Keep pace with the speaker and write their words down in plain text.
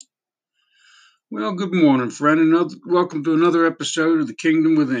Well, good morning, friend. Welcome to another episode of The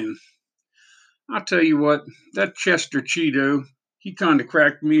Kingdom Within. I'll tell you what, that Chester Cheeto, he kind of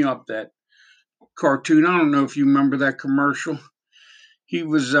cracked me up, that cartoon. I don't know if you remember that commercial. He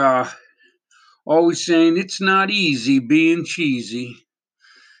was always saying, "It's not easy being cheesy."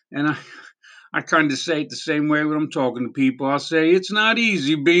 And I kind of say it the same way when I'm talking to people. I'll say, "It's not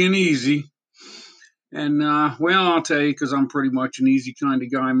easy being easy." And, well, I'll tell you, because I'm pretty much an easy kind of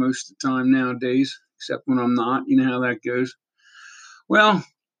guy most of the time nowadays, except when I'm not. You know how that goes. Well,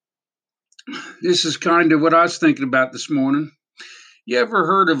 this is kind of what I was thinking about this morning. You ever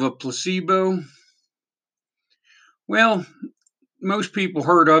heard of a placebo? Well, most people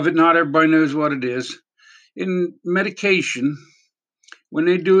heard of it. Not everybody knows what it is. In medication, when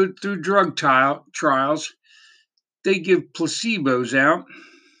they do it through trials, they give placebos out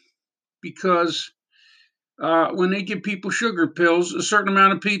because when they give people sugar pills, a certain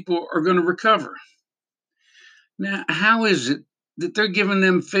amount of people are going to recover. Now, how is it that they're giving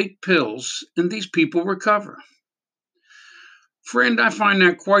them fake pills and these people recover? Friend, I find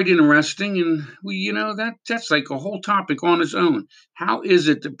that quite interesting, and that's like a whole topic on its own. How is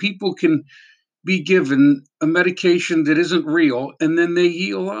it that people can be given a medication that isn't real and then they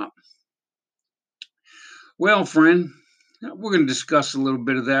heal up? Well, friend, we're going to discuss a little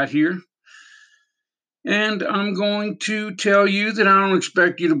bit of that here. And I'm going to tell you that I don't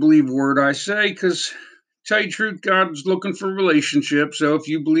expect you to believe a word I say because, tell you the truth, God's looking for relationships. So if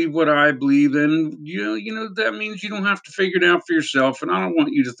you believe what I believe, then that means you don't have to figure it out for yourself. And I don't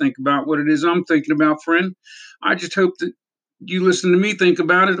want you to think about what it is I'm thinking about, friend. I just hope that you listen to me think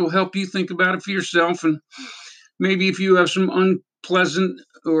about it. It'll help you think about it for yourself. And maybe if you have some unpleasant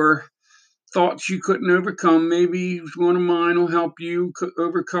or thoughts you couldn't overcome, maybe one of mine will help you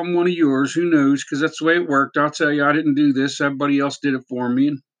overcome one of yours. Who knows? Because that's the way it worked. I'll tell you, I didn't do this. Everybody else did it for me.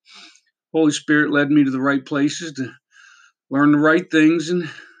 And Holy Spirit led me to the right places to learn the right things. And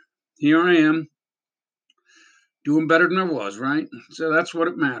here I am doing better than I was, right? So that's what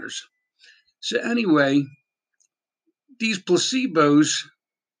it matters. So, anyway, these placebos,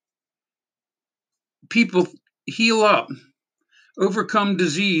 people heal up, overcome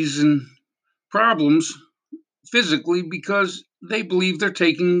disease and problems physically because they believe they're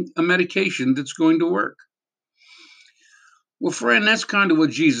taking a medication that's going to work. Well, friend, that's kind of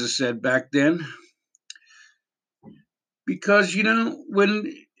what Jesus said back then. Because,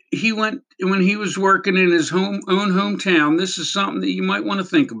 when he was working in his own hometown, this is something that you might want to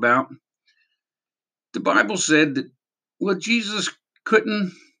think about. The Bible said that, well, Jesus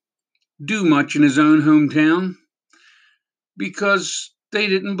couldn't do much in his own hometown because they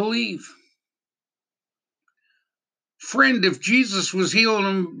didn't believe. Friend, if Jesus was healing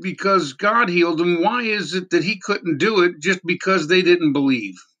them because God healed them, why is it that he couldn't do it just because they didn't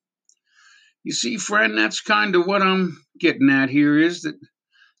believe? You see, friend, that's kind of what I'm getting at here, is that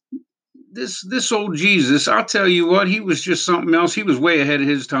this old Jesus, I'll tell you what, he was just something else. He was way ahead of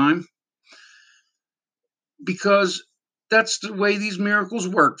his time because that's the way these miracles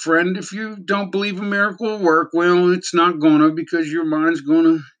work, friend. If you don't believe a miracle will work, well, it's not going to, because your mind's going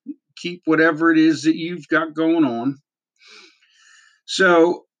to keep whatever it is that you've got going on.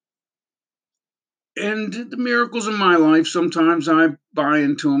 So, and the miracles in my life, sometimes I buy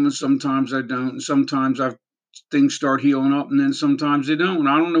into them and sometimes I don't. And sometimes things start healing up and then sometimes they don't.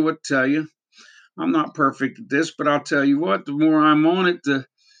 I don't know what to tell you. I'm not perfect at this, but I'll tell you what, the more I'm on it, the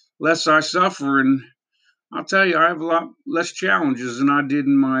less I suffer. And I'll tell you, I have a lot less challenges than I did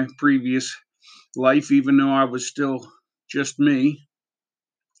in my previous life, even though I was still just me.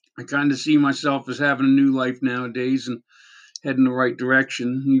 I kind of see myself as having a new life nowadays and heading the right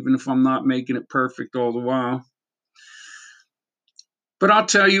direction, even if I'm not making it perfect all the while. But I'll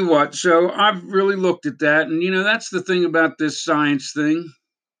tell you what, so I've really looked at that. And, that's the thing about this science thing.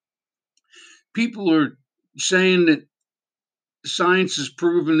 People are saying that science has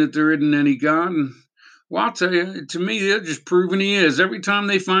proven that there isn't any God. And, well, I'll tell you, to me, they're just proving he is. Every time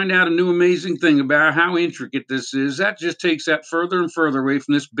they find out a new amazing thing about how intricate this is, that just takes that further and further away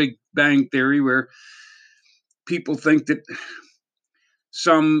from this Big Bang Theory where people think that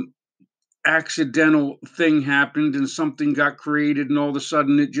some accidental thing happened and something got created and all of a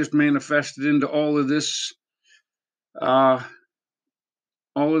sudden it just manifested into uh, all of this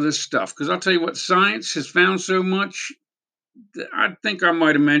stuff. Because I'll tell you what, science has found so much. I think I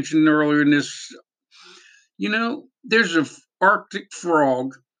might have mentioned earlier in this. There's a Arctic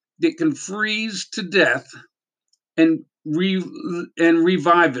frog that can freeze to death and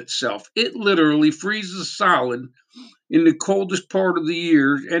revive itself. It literally freezes solid in the coldest part of the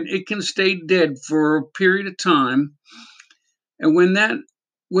year, and it can stay dead for a period of time. And when that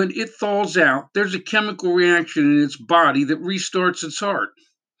when it thaws out, there's a chemical reaction in its body that restarts its heart.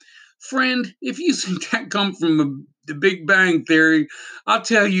 Friend, if you think that come from the Big Bang Theory, I'll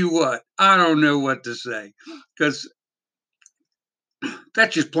tell you what, I don't know what to say. Because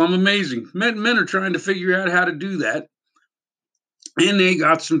that's just plumb amazing. Men are trying to figure out how to do that. And they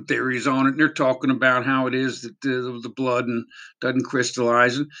got some theories on it. And they're talking about how it is that the blood and doesn't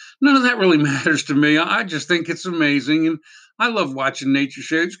crystallize. And none of that really matters to me. I just think it's amazing. And I love watching nature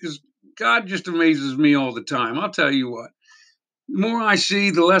shows because God just amazes me all the time. I'll tell you what. The more I see,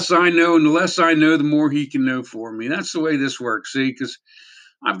 the less I know, and the less I know, the more he can know for me. That's the way this works, see, because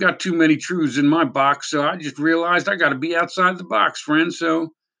I've got too many truths in my box, so I just realized I got to be outside the box, friend. So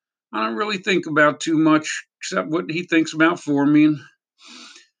I don't really think about too much except what he thinks about for me. And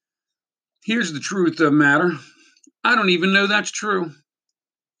here's the truth of the matter. I don't even know that's true.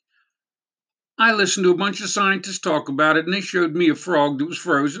 I listened to a bunch of scientists talk about it, and they showed me a frog that was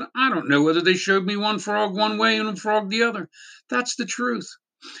frozen. I don't know whether they showed me one frog one way and a frog the other. That's the truth.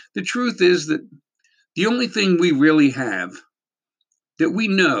 The truth is that the only thing we really have that we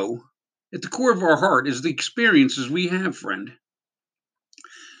know at the core of our heart is the experiences we have, friend.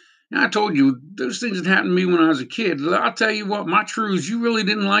 And I told you those things that happened to me when I was a kid. I'll tell you what, my truths, you really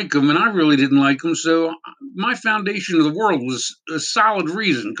didn't like them, and I really didn't like them. So my foundation of the world was a solid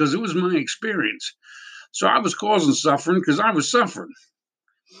reason because it was my experience. So I was causing suffering because I was suffering.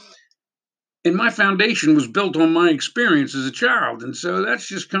 And my foundation was built on my experience as a child. And so that's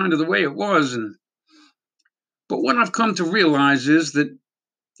just kind of the way it was. And but what I've come to realize is that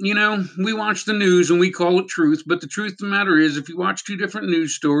we watch the news and we call it truth, but the truth of the matter is, if you watch two different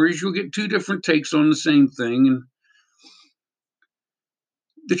news stories, you'll get two different takes on the same thing. And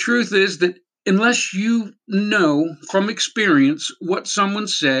the truth is that unless you know from experience what someone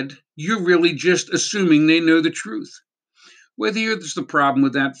said, you're really just assuming they know the truth. Whether there's the problem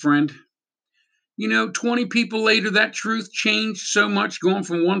with that, friend. 20 people later, that truth changed so much going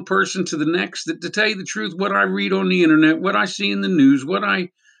from one person to the next that, to tell you the truth, what I read on the internet, what I see in the news, what I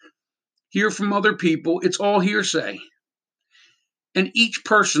hear from other people, it's all hearsay. And each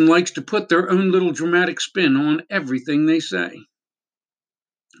person likes to put their own little dramatic spin on everything they say.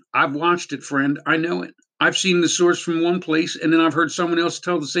 I've watched it, friend. I know it. I've seen the source from one place, and then I've heard someone else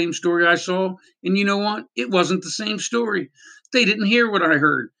tell the same story I saw. And you know what? It wasn't the same story. They didn't hear what I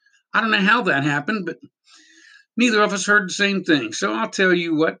heard. I don't know how that happened, but neither of us heard the same thing. So I'll tell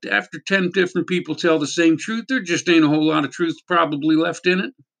you what, after 10 different people tell the same truth, there just ain't a whole lot of truth probably left in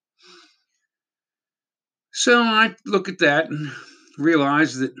it. So I look at that and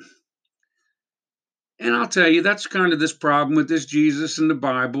realize that, and I'll tell you, that's kind of this problem with this Jesus and the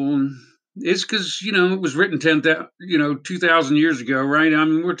Bible. And it's because, it was written 2,000 years ago, right? I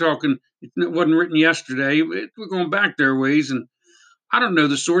mean, we're talking, it wasn't written yesterday. We're going back their ways. And I don't know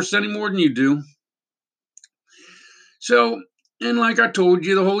the source any more than you do. So, and like I told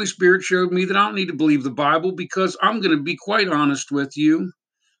you, the Holy Spirit showed me that I don't need to believe the Bible because I'm going to be quite honest with you.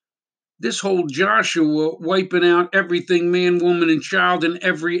 This whole Joshua wiping out everything, man, woman, and child, and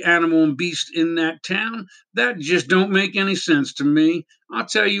every animal and beast in that town, that just don't make any sense to me. I'll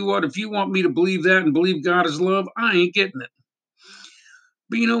tell you what, if you want me to believe that and believe God is love, I ain't getting it.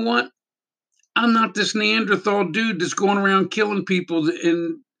 But you know what? I'm not this Neanderthal dude that's going around killing people,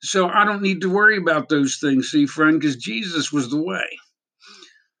 and so I don't need to worry about those things, see, friend, because Jesus was the way.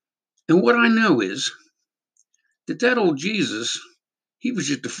 And what I know is that old Jesus, he was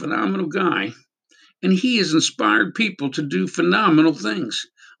just a phenomenal guy. And he has inspired people to do phenomenal things.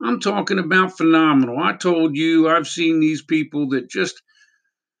 I'm talking about phenomenal. I told you I've seen these people that just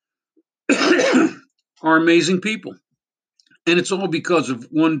are amazing people. And it's all because of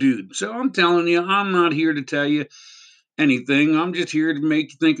one dude. So I'm telling you, I'm not here to tell you anything. I'm just here to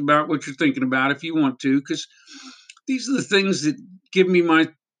make you think about what you're thinking about if you want to, because these are the things that give me my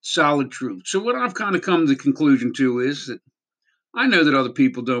solid truth. So what I've kind of come to the conclusion to is that I know that other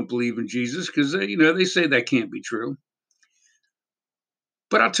people don't believe in Jesus because they say that can't be true.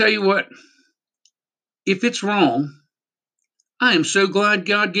 But I'll tell you what, if it's wrong, I am so glad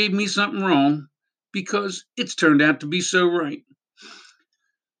God gave me something wrong because it's turned out to be so right.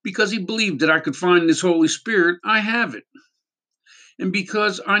 Because he believed that I could find this Holy Spirit, I have it. And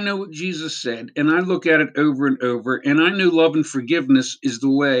because I know what Jesus said, and I look at it over and over, and I know love and forgiveness is the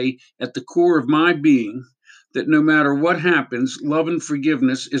way at the core of my being, that no matter what happens, love and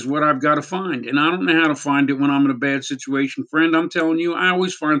forgiveness is what I've got to find. And I don't know how to find it when I'm in a bad situation. Friend, I'm telling you, I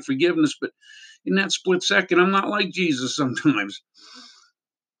always find forgiveness, but in that split second, I'm not like Jesus sometimes.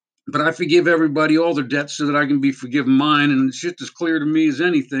 But I forgive everybody all their debts so that I can be forgiven mine. And it's just as clear to me as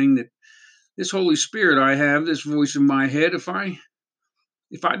anything that this Holy Spirit I have, this voice in my head, if I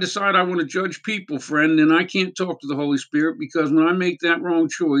If I decide I want to judge people, friend, then I can't talk to the Holy Spirit, because when I make that wrong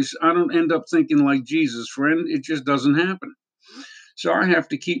choice, I don't end up thinking like Jesus, friend. It just doesn't happen. So I have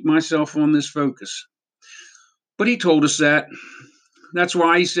to keep myself on this focus. But he told us that. That's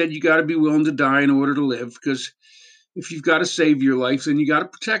why he said you got to be willing to die in order to live, because if you've got to save your life, then you got to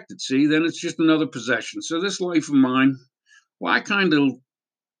protect it. See, then it's just another possession. So this life of mine, well, I kind of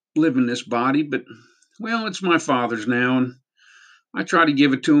live in this body, but well, it's my father's now, and I try to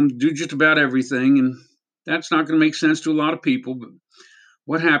give it to him to do just about everything, and that's not going to make sense to a lot of people. But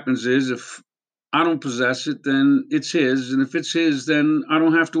what happens is, if I don't possess it, then it's his, and if it's his, then I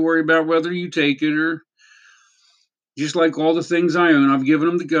don't have to worry about whether you take it, or just like all the things I own, I've given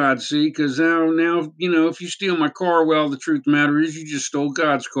them to God. See, because now, if you steal my car, well, the truth of the matter is, you just stole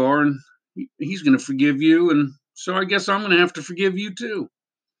God's car, and He's going to forgive you, and so I guess I'm going to have to forgive you too.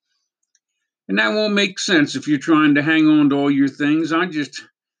 And that won't make sense if you're trying to hang on to all your things.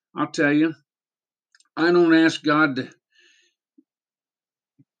 I'll tell you, I don't ask God to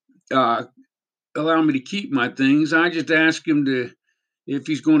uh, allow me to keep my things. I just ask Him to, if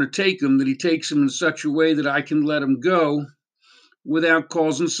He's going to take them, that He takes them in such a way that I can let them go without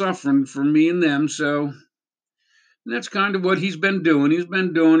causing suffering for me and them. So that's kind of what He's been doing. He's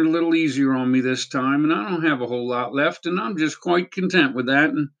been doing it a little easier on me this time, and I don't have a whole lot left, and I'm just quite content with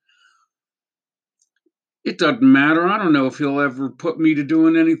that. And it doesn't matter. I don't know if He'll ever put me to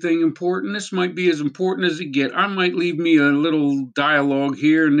doing anything important. This might be as important as it get. I might leave me a little dialogue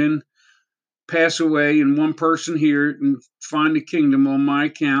here and then pass away, and one person hear it and find the kingdom on my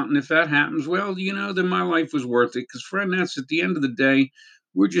account. And if that happens, well, then my life was worth it. Because, friend, that's at the end of the day,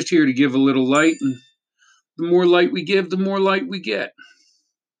 we're just here to give a little light. And the more light we give, the more light we get.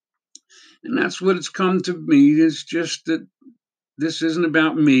 And that's what it's come to me. It's just that this isn't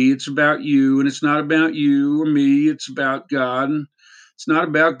about me. It's about you. And it's not about you or me. It's about God. And it's not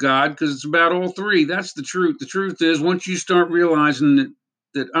about God, because it's about all three. That's the truth. The truth is, once you start realizing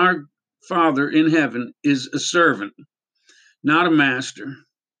that our Father in heaven is a servant, not a master,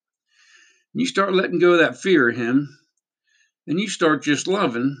 you start letting go of that fear of Him, and you start just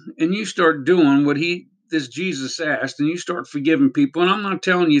loving, and you start doing what this Jesus asked, and you start forgiving people. And I'm not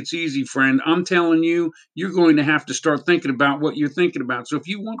telling you it's easy, friend. I'm telling you, you're going to have to start thinking about what you're thinking about. So if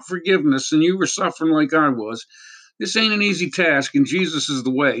you want forgiveness and you were suffering like I was, this ain't an easy task, and Jesus is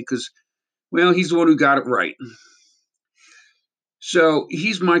the way, because, well, He's the one who got it right. So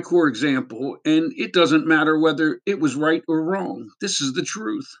He's my core example, and it doesn't matter whether it was right or wrong. This is the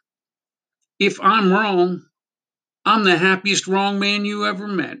truth. If I'm wrong, I'm the happiest wrong man you ever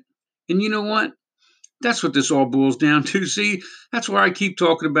met. And you know what? That's what this all boils down to. See, that's why I keep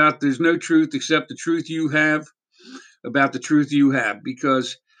talking about there's no truth except the truth you have about the truth you have,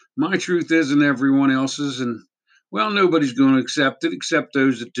 because my truth isn't everyone else's. And, well, nobody's going to accept it except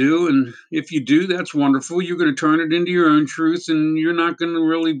those that do. And if you do, that's wonderful. You're going to turn it into your own truth, and you're not going to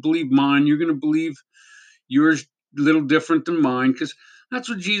really believe mine. You're going to believe yours a little different than mine, because that's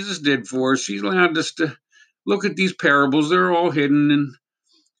what Jesus did for us. He allowed us to look at these parables. They're all hidden,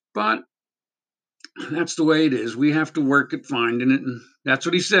 but that's the way it is. We have to work at finding it, and that's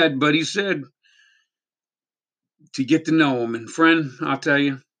what He said. But He said to get to know Him. And, friend, I'll tell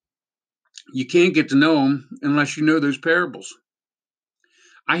you, you can't get to know Him unless you know those parables.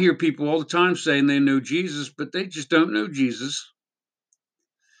 I hear people all the time saying they know Jesus, but they just don't know Jesus,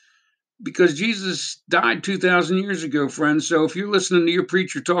 because Jesus died 2,000 years ago, friend. So if you're listening to your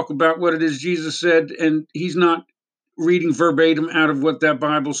preacher talk about what it is Jesus said, and he's not reading verbatim out of what that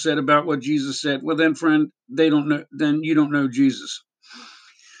Bible said about what Jesus said, well, then, friend, they don't know. Then you don't know Jesus.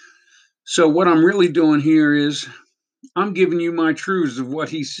 So what I'm really doing here is I'm giving you my truths of what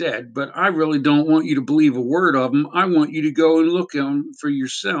He said, but I really don't want you to believe a word of them. I want you to go and look at them for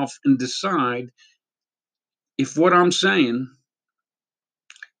yourself and decide if what I'm saying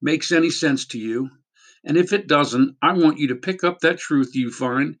makes any sense to you. And if it doesn't, I want you to pick up that truth you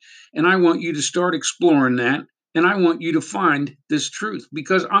find, and I want you to start exploring that, and I want you to find this truth.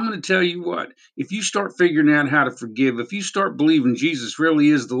 Because I'm going to tell you what, if you start figuring out how to forgive, if you start believing Jesus really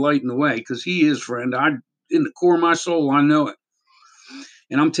is the light and the way, because He is, friend, in the core of my soul, I know it.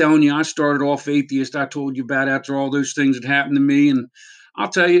 And I'm telling you, I started off atheist. I told you about after all those things that happened to me. And I'll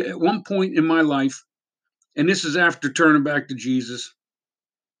tell you, at one point in my life, and this is after turning back to Jesus,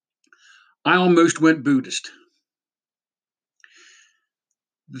 I almost went Buddhist.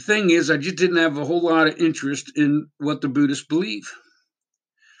 The thing is, I just didn't have a whole lot of interest in what the Buddhists believe.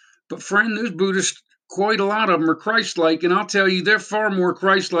 But, friend, those Buddhists, quite a lot of them are Christ-like, and I'll tell you, they're far more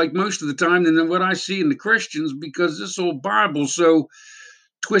Christ-like most of the time than what I see in the Christians, because this old Bible's so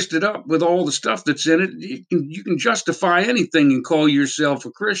twisted up with all the stuff that's in it. You can justify anything and call yourself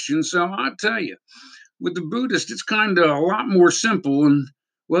a Christian. So I tell you, with the Buddhist, it's kind of a lot more simple. And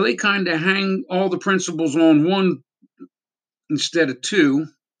well, they kind of hang all the principles on one instead of two.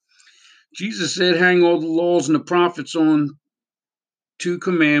 Jesus said, hang all the laws and the prophets on two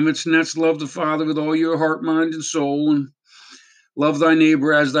commandments, and that's love the Father with all your heart, mind, and soul, and love thy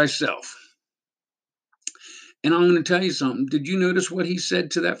neighbor as thyself. And I'm going to tell you something. Did you notice what he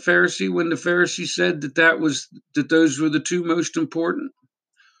said to that Pharisee when the Pharisee said that those were the two most important?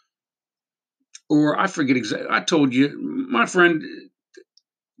 Or I forget exactly. I told you, my friend,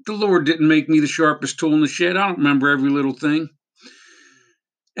 the Lord didn't make me the sharpest tool in the shed. I don't remember every little thing.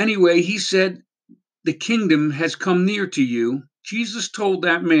 Anyway, he said, the kingdom has come near to you. Jesus told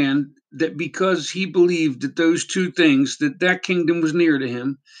that man that because he believed that those two things, that kingdom was near to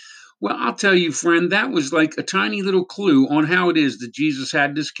him. Well, I'll tell you, friend, that was like a tiny little clue on how it is that Jesus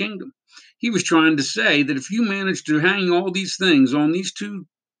had this kingdom. He was trying to say that if you manage to hang all these things on these two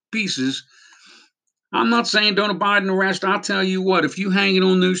pieces, I'm not saying don't abide in the rest. I'll tell you what, if you hang it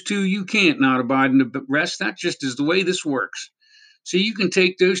on those two, you can't not abide in the rest. That just is the way this works. So you can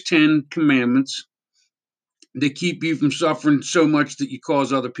take those 10 commandments that keep you from suffering so much that you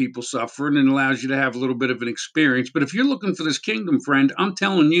cause other people suffering and allows you to have a little bit of an experience. But if you're looking for this kingdom, friend, I'm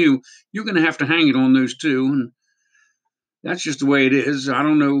telling you, you're going to have to hang it on those two. And that's just the way it is. I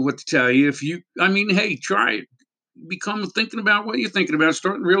don't know what to tell you. Hey, try it. Become thinking about what you're thinking about.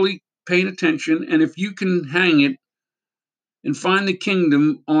 Start really paying attention. And if you can hang it and find the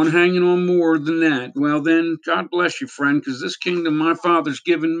kingdom on hanging on more than that, well, then God bless you, friend, because this kingdom my Father's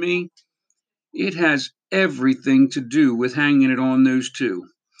given me, it has everything to do with hanging it on those two.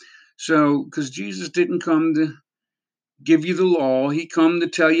 So, because Jesus didn't come to give you the law, he come to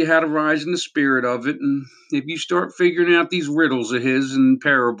tell you how to rise in the spirit of it. And if you start figuring out these riddles of his and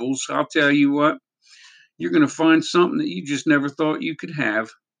parables, I'll tell you what, you're going to find something that you just never thought you could have.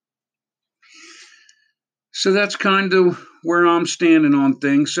 So that's kind of where I'm standing on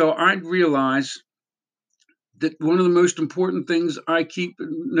things. So I realize that one of the most important things I keep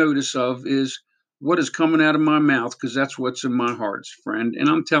notice of is what is coming out of my mouth, because that's what's in my heart, friend. And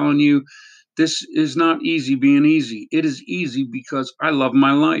I'm telling you, this is not easy being easy. It is easy because I love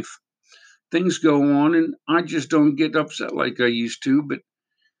my life. Things go on and I just don't get upset like I used to, but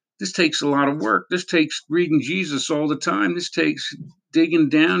this takes a lot of work. This takes reading Jesus all the time. This takes digging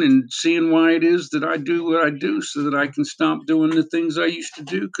down and seeing why it is that I do what I do so that I can stop doing the things I used to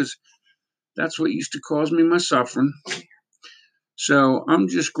do, because that's what used to cause me my suffering. So I'm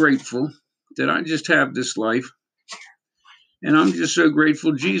just grateful that I just have this life. And I'm just so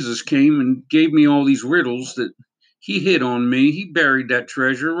grateful Jesus came and gave me all these riddles that he hid on me. He buried that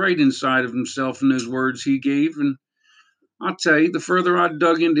treasure right inside of himself in those words he gave. And I'll tell you, the further I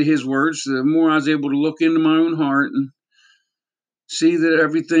dug into his words, the more I was able to look into my own heart and see that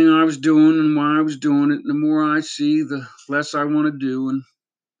everything I was doing and why I was doing it. And the more I see, the less I want to do. And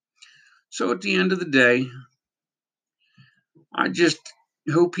so at the end of the day, I just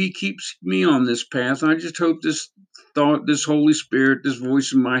hope he keeps me on this path. I just hope this thought, this Holy Spirit, this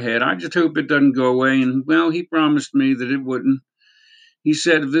voice in my head, I just hope it doesn't go away. And well, he promised me that it wouldn't. He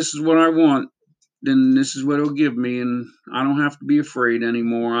said, if this is what I want, then this is what he'll give me. And I don't have to be afraid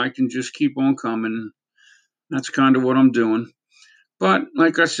anymore. I can just keep on coming. That's kind of what I'm doing. But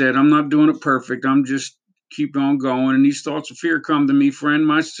like I said, I'm not doing it perfect. I'm just keep on going. And these thoughts of fear come to me, friend.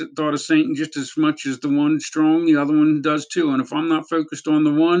 My thought of Satan, just as much as the one strong, the other one does too. And if I'm not focused on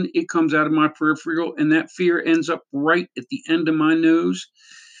the one, it comes out of my peripheral, and that fear ends up right at the end of my nose.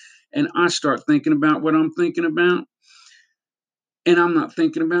 And I start thinking about what I'm thinking about. And I'm not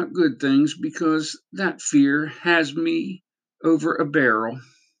thinking about good things because that fear has me over a barrel.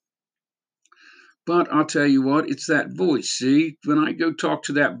 But I'll tell you what, it's that voice. See, when I go talk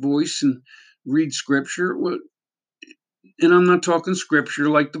to that voice and read scripture, and I'm not talking scripture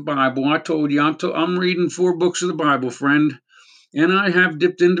like the Bible. I told you, I'm reading 4 books of the Bible, friend. And I have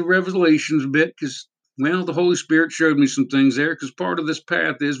dipped into Revelations a bit because, well, the Holy Spirit showed me some things there, because part of this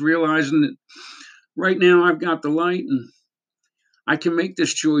path is realizing that right now I've got the light and I can make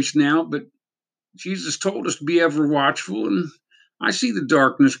this choice now, but Jesus told us to be ever watchful. And I see the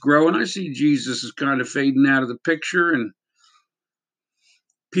darkness grow, and I see Jesus is kind of fading out of the picture, and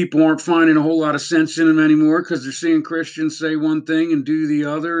people aren't finding a whole lot of sense in them anymore because they're seeing Christians say one thing and do the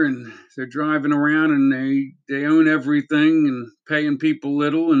other, and they're driving around and they own everything and paying people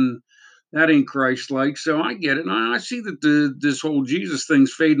little, and that ain't Christ-like. So I get it. And I see that this whole Jesus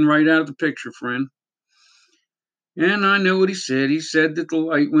thing's fading right out of the picture, friend. And I know what he said. He said that the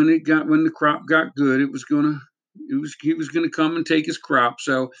light, when the crop got good, it was gonna He was going to come and take his crop.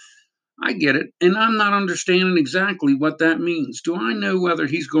 So I get it, and I'm not understanding exactly what that means. Do I know whether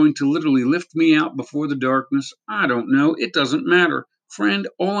he's going to literally lift me out before the darkness? I don't know. It doesn't matter. Friend,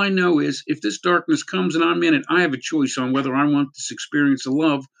 all I know is if this darkness comes and I'm in it, I have a choice on whether I want this experience of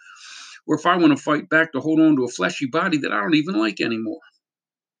love or if I want to fight back to hold on to a fleshy body that I don't even like anymore.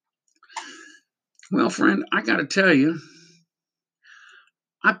 Well, friend, I got to tell you,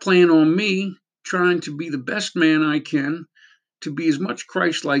 I plan on me trying to be the best man I can, to be as much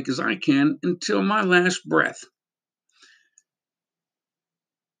Christ like as I can until my last breath.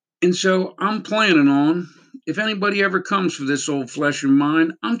 And so I'm planning on, if anybody ever comes for this old flesh of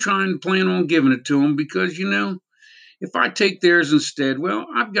mine, I'm trying to plan on giving it to them because, if I take theirs instead, well,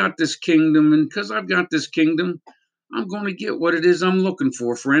 I've got this kingdom. And because I've got this kingdom, I'm going to get what it is I'm looking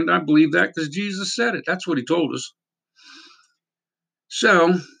for, friend. I believe that because Jesus said it. That's what he told us.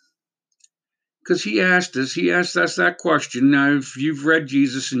 So, because he asked us that question. Now, if you've read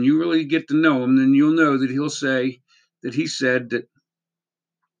Jesus and you really get to know him, then you'll know that he'll say that he said that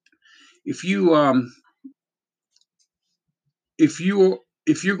if you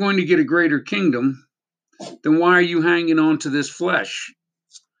if you're going to get a greater kingdom, then why are you hanging on to this flesh?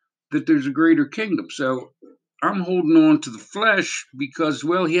 That there's a greater kingdom. So I'm holding on to the flesh because,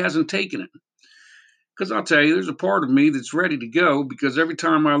 well, he hasn't taken it. Because I'll tell you, there's a part of me that's ready to go because every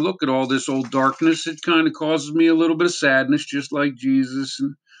time I look at all this old darkness, it kind of causes me a little bit of sadness, just like Jesus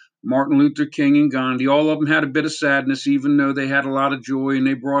and Martin Luther King and Gandhi. All of them had a bit of sadness, even though they had a lot of joy and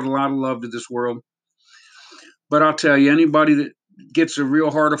they brought a lot of love to this world. But I'll tell you, anybody that gets a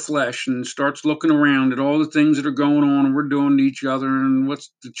real heart of flesh and starts looking around at all the things that are going on and we're doing to each other and what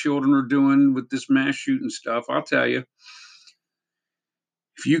the children are doing with this mass shooting stuff, I'll tell you,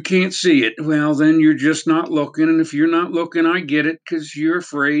 if you can't see it, well, then you're just not looking. And if you're not looking, I get it because you're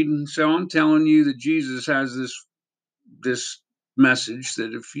afraid. And so I'm telling you that Jesus has this message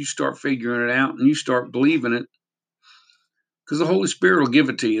that if you start figuring it out and you start believing it, because the Holy Spirit will give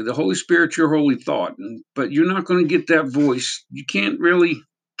it to you. The Holy Spirit's your holy thought, but you're not going to get that voice. You can't really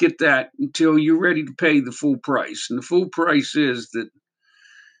get that until you're ready to pay the full price. And the full price is that,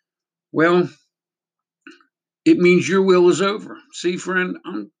 well, it means your will is over. See, friend,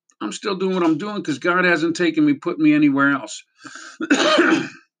 I'm still doing what I'm doing because God hasn't taken me, put me anywhere else.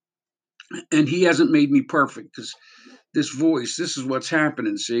 And he hasn't made me perfect because this voice, this is what's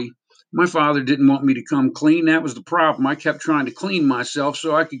happening. See, my father didn't want me to come clean. That was the problem. I kept trying to clean myself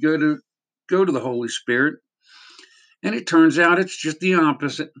so I could go to the Holy Spirit. And it turns out it's just the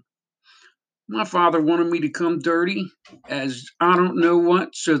opposite. My father wanted me to come dirty as I don't know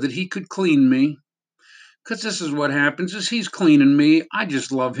what so that he could clean me. Because this is what happens is he's cleaning me. I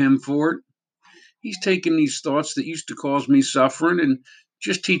just love him for it. He's taking these thoughts that used to cause me suffering and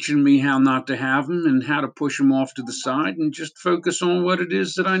just teaching me how not to have them and how to push them off to the side and just focus on what it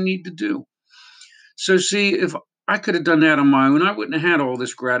is that I need to do. So, see, if I could have done that on my own, I wouldn't have had all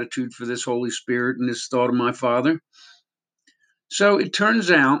this gratitude for this Holy Spirit and this thought of my Father. So it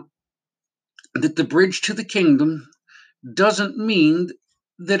turns out that the bridge to the kingdom doesn't mean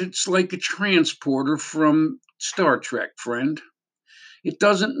that it's like a transporter from Star Trek, friend. It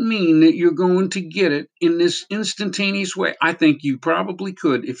doesn't mean that you're going to get it in this instantaneous way. I think you probably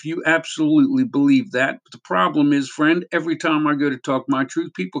could if you absolutely believe that. But the problem is, friend, every time I go to talk my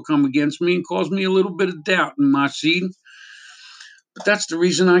truth, people come against me and cause me a little bit of doubt in my seed. But that's the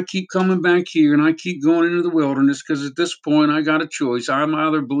reason I keep coming back here and I keep going into the wilderness because at this point I got a choice. I'm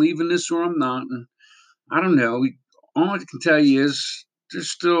either believing this or I'm not. And I don't know. All I can tell you is there's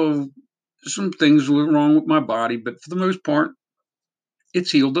still some things wrong with my body, but for the most part,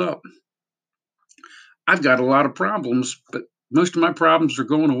 it's healed up. I've got a lot of problems, but most of my problems are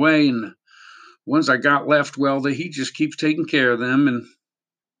going away. And the ones I got left, well, he just keeps taking care of them. And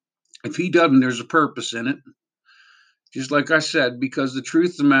if he doesn't, there's a purpose in it. Just like I said, because the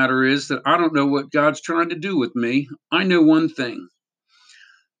truth of the matter is that I don't know what God's trying to do with me. I know one thing,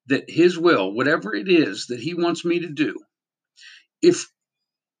 that his will, whatever it is that he wants me to do, if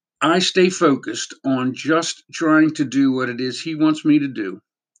I stay focused on just trying to do what it is he wants me to do,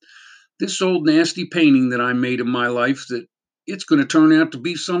 this old nasty painting that I made of my life, that it's going to turn out to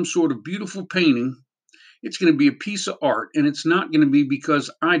be some sort of beautiful painting. It's going to be a piece of art, and it's not going to be because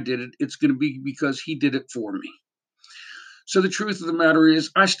I did it. It's going to be because he did it for me. So the truth of the matter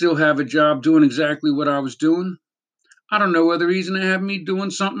is, I still have a job doing exactly what I was doing. I don't know whether he's going to have me doing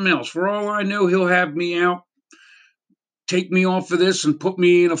something else. For all I know, he'll have me out, take me off of this, and put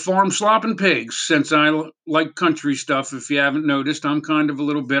me in a farm slopping pigs. Since I like country stuff, if you haven't noticed, I'm kind of a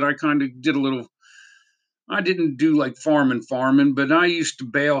little bit. I kind of did a little. I didn't do like farming, but I used to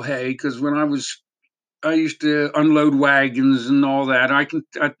bale hay because when I was I used to unload wagons and all that.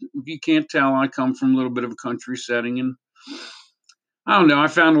 If you can't tell, I come from a little bit of a country setting, and I don't know. I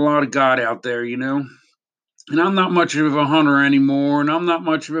found a lot of God out there, and I'm not much of a hunter anymore, and I'm not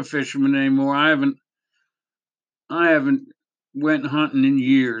much of a fisherman anymore. I haven't went hunting in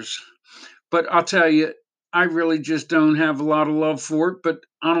years, but I'll tell you, I really just don't have a lot of love for it. But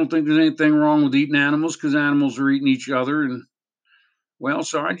I don't think there's anything wrong with eating animals because animals are eating each other, and well,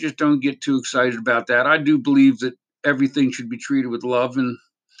 so I just don't get too excited about that. I do believe that everything should be treated with love, and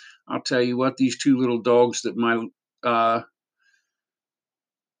I'll tell you what, these two little dogs that my uh,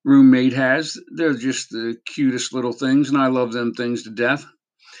 roommate has, they're just the cutest little things, and I love them things to death.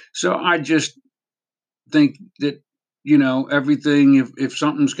 So I just think that everything. If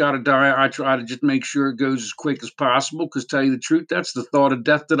something's got to die, I try to just make sure it goes as quick as possible. Because tell you the truth, that's the thought of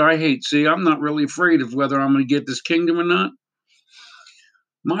death that I hate. See, I'm not really afraid of whether I'm going to get this kingdom or not.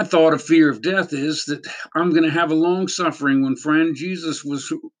 My thought of fear of death is that I'm going to have a long suffering one. Friend, Jesus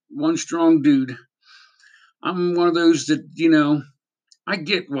was one strong dude. I'm one of those that I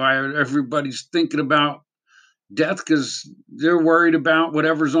get why everybody's thinking about death because they're worried about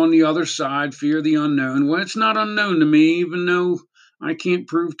whatever's on the other side, fear the unknown. Well, it's not unknown to me, even though I can't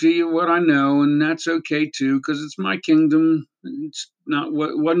prove to you what I know, and that's okay too, because it's my kingdom. It's not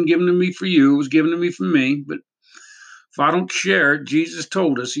what wasn't given to me for you; it was given to me for me. But if I don't share it, Jesus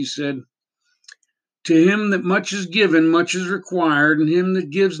told us. He said, "To him that much is given, much is required, and him that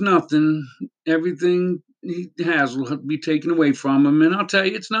gives nothing, everything he has will be taken away from him." And I'll tell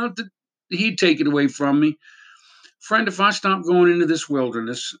you, it's not that he'd take it away from me. Friend, if I stop going into this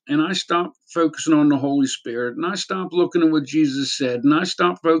wilderness and I stop focusing on the Holy Spirit and I stop looking at what Jesus said and I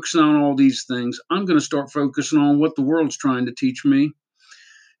stop focusing on all these things, I'm going to start focusing on what the world's trying to teach me.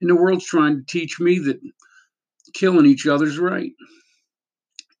 And the world's trying to teach me that killing each other's right.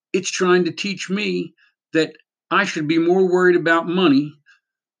 It's trying to teach me that I should be more worried about money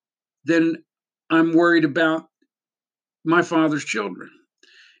than I'm worried about my father's children.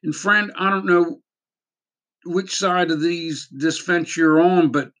 And friend, I don't know which side of this fence you're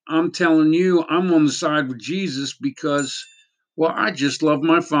on, but I'm telling you, I'm on the side with Jesus because, well, I just love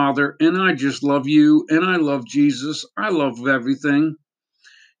my Father, and I just love you, and I love Jesus. I love everything,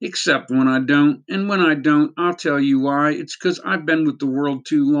 except when I don't. And when I don't, I'll tell you why. It's because I've been with the world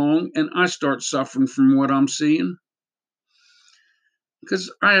too long, and I start suffering from what I'm seeing.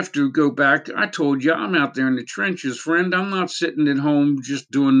 Because I have to go back. I told you, I'm out there in the trenches, friend. I'm not sitting at home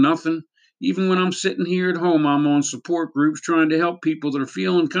just doing nothing. Even when I'm sitting here at home, I'm on support groups trying to help people that are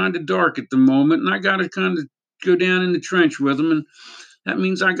feeling kind of dark at the moment. And I got to kind of go down in the trench with them. And that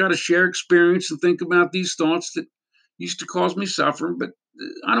means I got to share experience and think about these thoughts that used to cause me suffering. But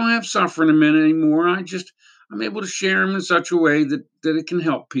I don't have suffering in them anymore. I'm able to share them in such a way that it can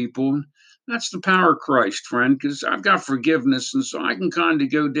help people. That's the power of Christ, friend, because I've got forgiveness, and so I can kind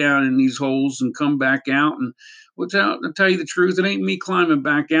of go down in these holes and come back out. And to tell you the truth, it ain't me climbing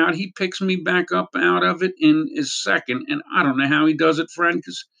back out. He picks me back up out of it in a second, and I don't know how he does it, friend,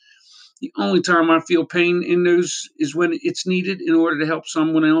 because the only time I feel pain in those is when it's needed in order to help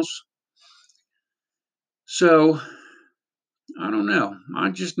someone else. So I don't know.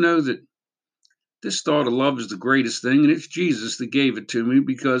 I just know that this thought of love is the greatest thing, and it's Jesus that gave it to me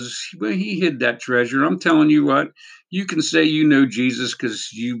because well, he hid that treasure. I'm telling you what, you can say you know Jesus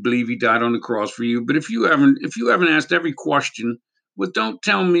because you believe he died on the cross for you, but if you haven't asked every question, well, don't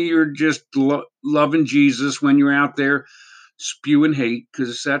tell me you're just loving Jesus when you're out there spewing hate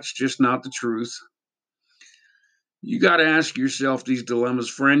because that's just not the truth. You got to ask yourself these dilemmas,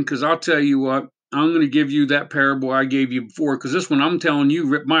 friend, because I'll tell you what, I'm going to give you that parable I gave you before because this one I'm telling you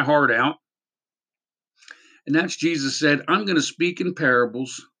ripped my heart out. And that's Jesus said, I'm going to speak in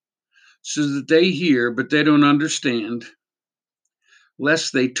parables so that they hear, but they don't understand,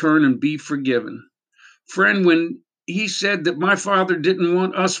 lest they turn and be forgiven. Friend, when he said that my father didn't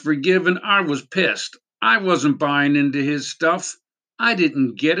want us forgiven, I was pissed. I wasn't buying into his stuff. I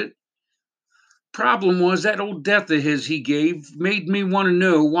didn't get it. Problem was that old death of his he gave made me want to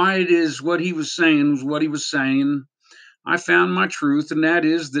know why it is what he was saying was what he was saying. I found my truth, and that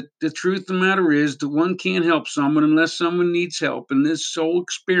is that the truth of the matter is that one can't help someone unless someone needs help. And this soul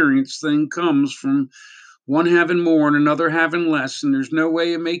experience thing comes from one having more and another having less. And there's no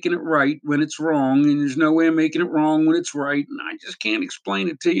way of making it right when it's wrong, and there's no way of making it wrong when it's right. And I just can't explain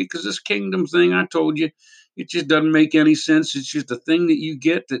it to you because this kingdom thing I told you, it just doesn't make any sense. It's just a thing that you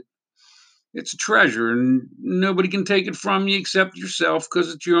get that it's a treasure, and nobody can take it from you except yourself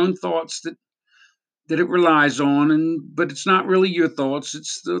because it's your own thoughts that it relies on, and but it's not really your thoughts,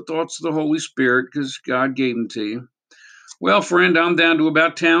 it's the thoughts of the Holy Spirit because God gave them to you. Well, friend, I'm down to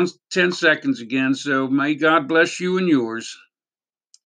about 10 seconds again, so may God bless you and yours.